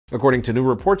According to new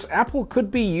reports, Apple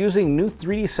could be using new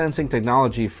 3D sensing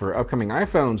technology for upcoming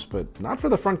iPhones, but not for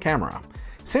the front camera.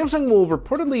 Samsung will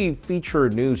reportedly feature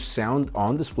new sound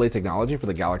on display technology for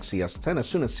the Galaxy S10 as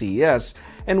soon as CES,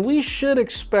 and we should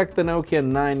expect the Nokia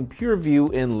 9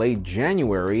 PureView in late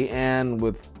January, and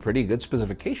with pretty good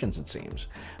specifications, it seems.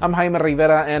 I'm Jaime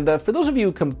Rivera, and for those of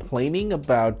you complaining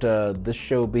about this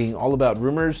show being all about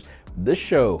rumors, this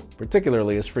show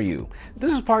particularly is for you.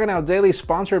 This is Pocketnow Daily,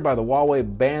 sponsored by the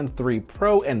Huawei Band 3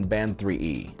 Pro and Band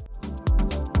 3E.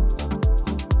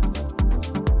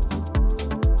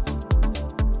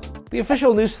 The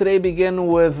official news today begin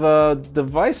with a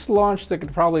device launch that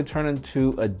could probably turn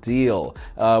into a deal.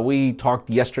 We talked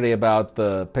yesterday about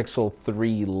the Pixel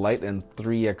 3 Lite and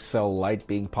 3 XL Lite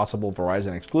being possible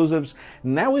Verizon exclusives.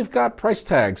 Now we've got price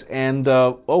tags, and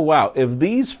oh wow, if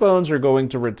these phones are going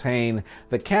to retain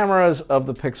the cameras of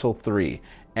the Pixel 3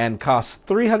 and cost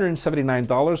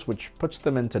 $379, which puts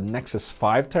them into Nexus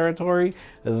 5 territory,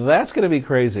 that's going to be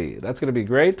crazy. That's going to be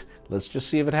great. Let's just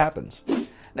see if it happens.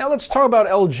 Now let's talk about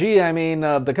LG. I mean,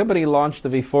 the company launched the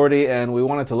V40 and we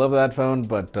wanted to love that phone,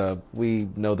 but we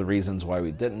know the reasons why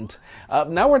we didn't.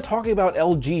 Now we're talking about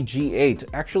LG G8.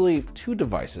 Actually, two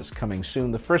devices coming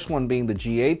soon. The first one being the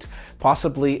G8,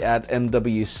 possibly at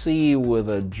MWC with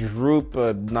a droop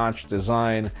notch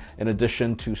design in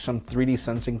addition to some 3D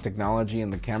sensing technology in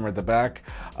the camera at the back.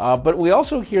 But we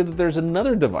also hear that there's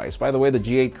another device. By the way, the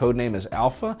G8 codename is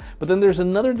Alpha, but then there's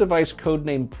another device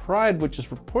codenamed Pride, which is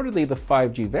reportedly the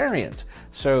 5G variant.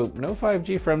 So no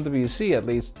 5G for MWC, at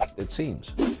least it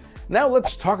seems. Now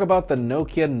let's talk about the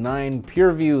Nokia 9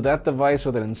 PureView, that device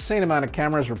with an insane amount of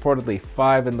cameras, reportedly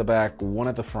 5 in the back, 1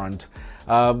 at the front.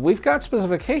 We've got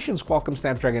specifications: Qualcomm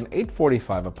Snapdragon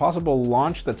 845, a possible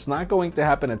launch that's not going to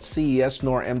happen at CES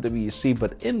nor MWC,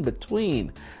 but in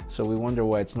between. So we wonder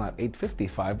why it's not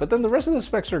 855. But then the rest of the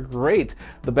specs are great.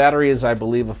 The battery is, I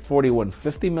believe, a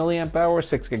 4150 milliamp hour,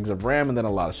 6 gigs of RAM, and then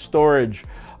a lot of storage.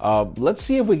 Let's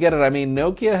see if we get it. I mean,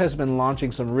 Nokia has been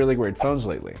launching some really great phones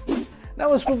lately. Now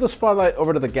let's move the spotlight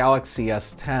over to the Galaxy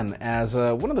S10, as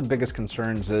one of the biggest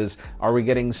concerns is, are we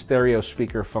getting stereo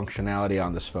speaker functionality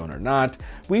on this phone or not?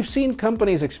 We've seen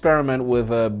companies experiment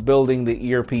with building the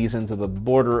earpiece into the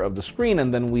border of the screen,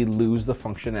 and then we lose the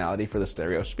functionality for the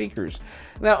stereo speakers.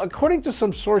 Now, according to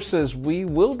some sources, we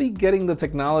will be getting the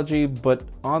technology, but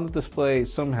on the display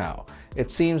somehow. It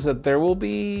seems that there will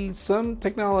be some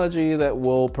technology that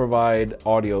will provide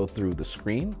audio through the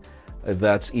screen. If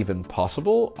that's even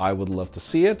possible, I would love to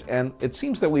see it, and it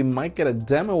seems that we might get a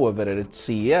demo of it at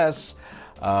CES,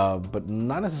 but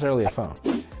not necessarily a phone.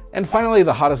 And finally,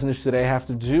 the hottest news today have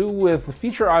to do with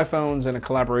feature iPhones and a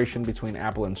collaboration between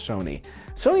Apple and Sony.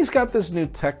 Sony's got this new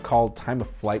tech called Time of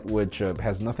Flight, which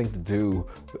has nothing to do,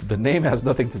 the name has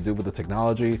nothing to do with the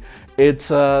technology.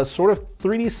 It's a sort of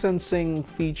 3D sensing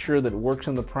feature that works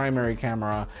in the primary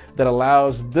camera that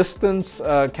allows distance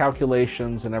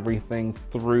calculations and everything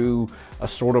through a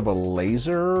sort of a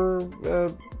laser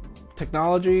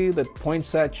technology that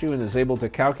points at you and is able to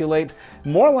calculate,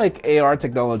 more like AR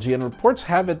technology, and reports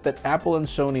have it that Apple and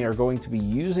Sony are going to be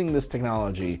using this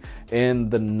technology in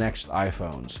the next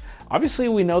iPhones. Obviously,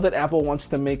 we know that Apple wants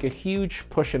to make a huge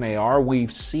push in AR.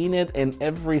 We've seen it in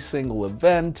every single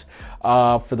event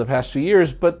for the past 2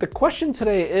 years, but the question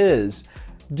today is,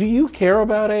 do you care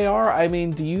about AR? I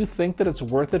mean, do you think that it's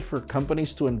worth it for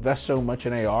companies to invest so much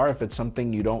in AR if it's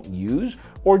something you don't use,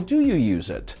 or do you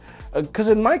use it? Because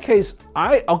in my case,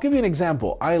 I'll give you an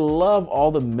example. I love all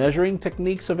the measuring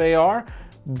techniques of AR,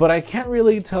 but I can't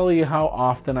really tell you how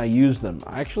often I use them.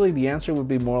 Actually, the answer would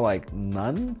be more like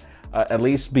none, at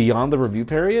least beyond the review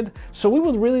period. So we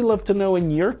would really love to know, in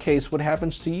your case, what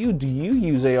happens to you. Do you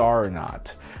use AR or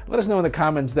not? Let us know in the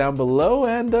comments down below,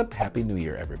 and Happy New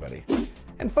Year, everybody.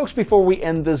 And folks, before we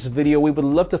end this video, we would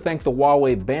love to thank the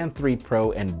Huawei Band 3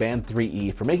 Pro and Band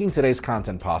 3E for making today's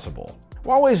content possible.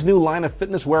 Huawei's new line of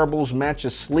fitness wearables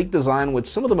matches sleek design with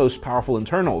some of the most powerful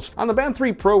internals. On the Band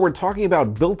 3 Pro, we're talking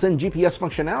about built-in GPS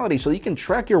functionality so you can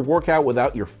track your workout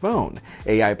without your phone,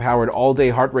 AI-powered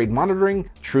all-day heart rate monitoring,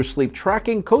 true sleep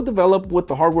tracking, co-developed with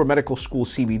the Hardware Medical School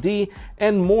CBD,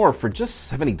 and more for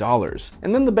just $70.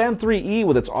 And then the Band 3E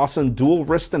with its awesome dual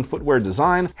wrist and footwear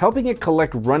design, helping it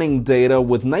collect running data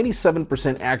with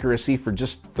 97% accuracy for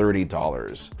just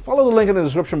 $30. Follow the link in the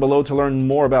description below to learn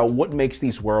more about what makes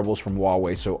these wearables from Huawei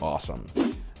so awesome.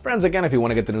 Friends, again, if you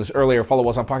want to get the news earlier, follow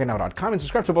us on Pocketnow.com and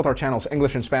subscribe to both our channels,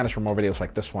 English and Spanish, for more videos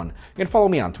like this one. You can follow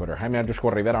me on Twitter,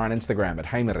 Jaime_Rivera, on Instagram at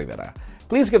Jaime Rivera.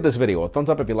 Please give this video a thumbs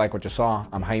up if you like what you saw.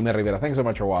 I'm Jaime Rivera. Thanks so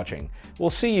much for watching. We'll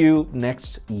see you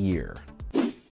next year.